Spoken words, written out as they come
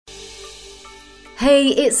Hey,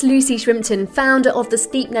 it's Lucy Shrimpton, founder of The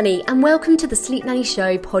Sleep Nanny, and welcome to the Sleep Nanny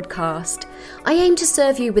Show podcast. I aim to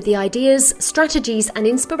serve you with the ideas, strategies, and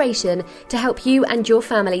inspiration to help you and your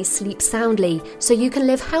family sleep soundly so you can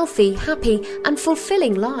live healthy, happy, and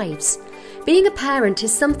fulfilling lives. Being a parent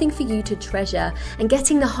is something for you to treasure, and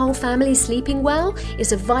getting the whole family sleeping well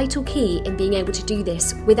is a vital key in being able to do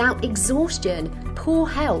this without exhaustion, poor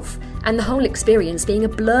health, and the whole experience being a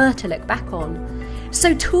blur to look back on.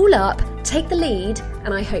 So tool up, take the lead,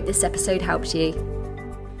 and I hope this episode helps you.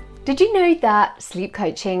 Did you know that sleep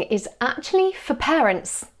coaching is actually for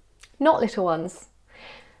parents, not little ones?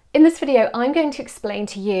 In this video, I'm going to explain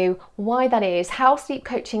to you why that is, how sleep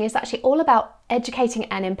coaching is actually all about educating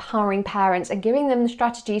and empowering parents and giving them the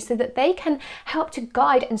strategies so that they can help to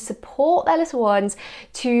guide and support their little ones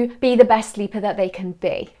to be the best sleeper that they can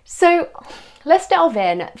be. So let's delve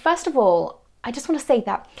in. First of all, I just want to say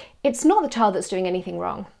that it's not the child that's doing anything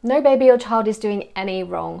wrong. No baby or child is doing any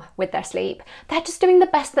wrong with their sleep. They're just doing the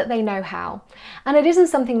best that they know how. And it isn't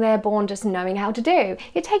something they're born just knowing how to do.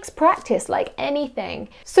 It takes practice like anything.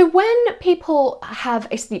 So when people have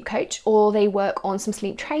a sleep coach or they work on some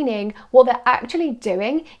sleep training, what they're actually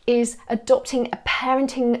doing is adopting a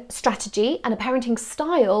parenting strategy and a parenting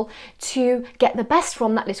style to get the best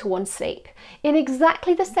from that little one's sleep. In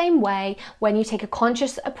exactly the same way, when you take a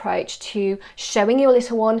conscious approach to showing your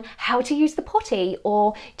little one how to use the potty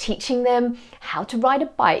or teaching them how to ride a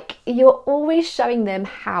bike, you're always showing them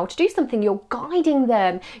how to do something. You're guiding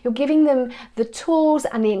them. You're giving them the tools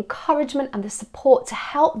and the encouragement and the support to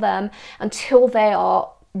help them until they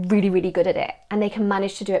are really, really good at it and they can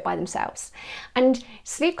manage to do it by themselves. And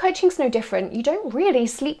sleep coaching is no different. You don't really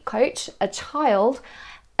sleep coach a child.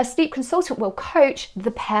 A sleep consultant will coach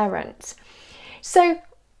the parent. So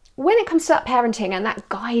when it comes to that parenting and that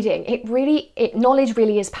guiding, knowledge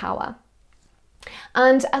really is power.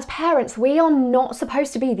 And as parents, we are not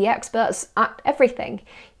supposed to be the experts at everything.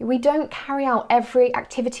 We don't carry out every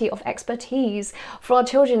activity of expertise for our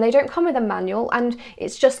children. They don't come with a manual, and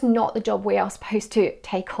it's just not the job we are supposed to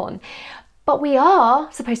take on. But we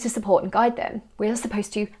are supposed to support and guide them. We are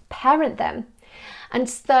supposed to parent them. And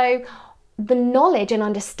so the knowledge and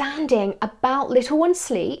understanding about little one's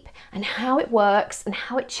sleep and how it works and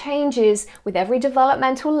how it changes with every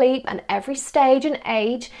developmental leap and every stage and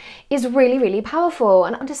age is really, really powerful.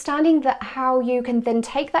 And understanding that how you can then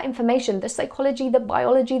take that information, the psychology, the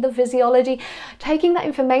biology, the physiology, taking that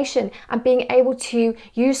information and being able to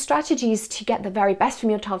use strategies to get the very best from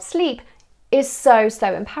your child's sleep is so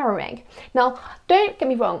empowering. Now, don't get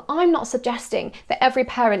me wrong, I'm not suggesting that every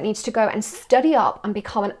parent needs to go and study up and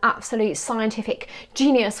become an absolute scientific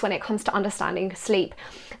genius when it comes to understanding sleep.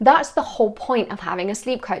 That's the whole point of having a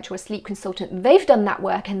sleep coach or a sleep consultant. They've done that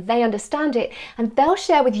work and they understand it, and they'll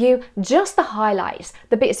share with you just the highlights,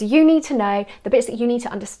 the bits you need to know, the bits that you need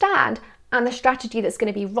to understand, and the strategy that's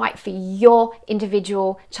going to be right for your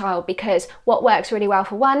individual child, because what works really well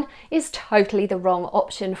for one is totally the wrong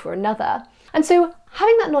option for another. And so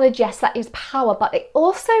having that knowledge, yes, that is power, but it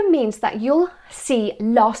also means that you'll see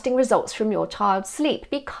lasting results from your child's sleep.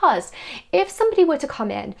 Because if somebody were to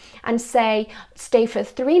come in and say, stay for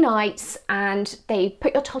 3 nights and they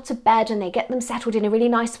put your child to bed and they get them settled in a really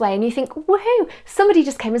nice way, and you think, woohoo, somebody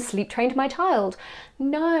just came and sleep trained my child.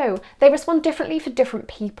 No, they respond differently for different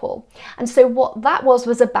people. And so what that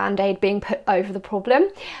was a band-aid being put over the problem,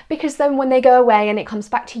 because then when they go away and it comes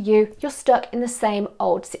back to you, you're stuck in the same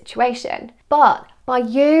old situation. But by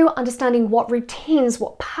you understanding what routines,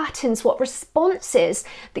 what patterns, what responses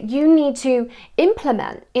that you need to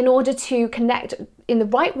implement in order to connect in the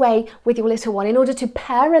right way with your little one, in order to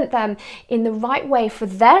parent them in the right way for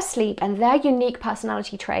their sleep and their unique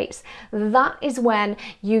personality traits, that is when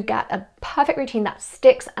you get a perfect routine that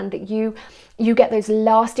sticks and that you get those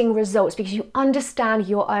lasting results, because you understand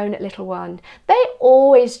your own little one. They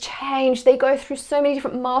always change. They go through so many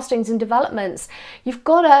different milestones and developments. You've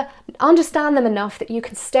got to understand them enough that you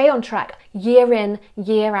can stay on track year in,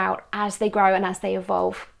 year out as they grow and as they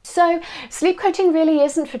evolve. So sleep coaching really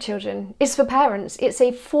isn't for children, it's for parents. It's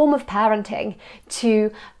a form of parenting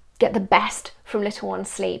to get the best from little one's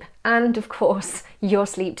sleep, and of course your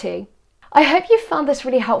sleep too. I hope you found this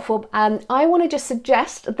really helpful, and I want to just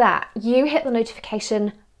suggest that you hit the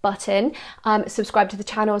notification button, subscribe to the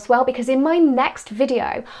channel as well, because in my next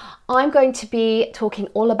video I'm going to be talking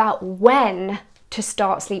all about when to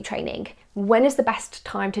start sleep training. When is the best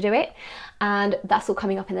time to do it? And that's all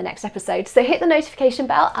coming up in the next episode. So hit the notification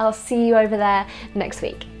bell. I'll see you over there next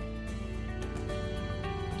week.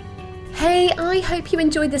 Hey, I hope you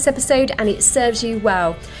enjoyed this episode and it serves you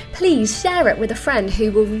well. Please share it with a friend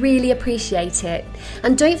who will really appreciate it.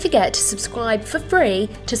 And don't forget to subscribe for free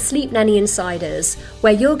to Sleep Nanny Insiders,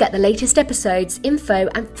 where you'll get the latest episodes, info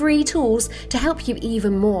and free tools to help you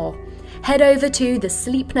even more. Head over to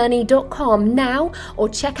thesleepnanny.com now or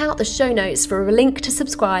check out the show notes for a link to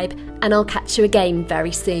subscribe, and I'll catch you again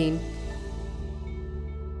very soon.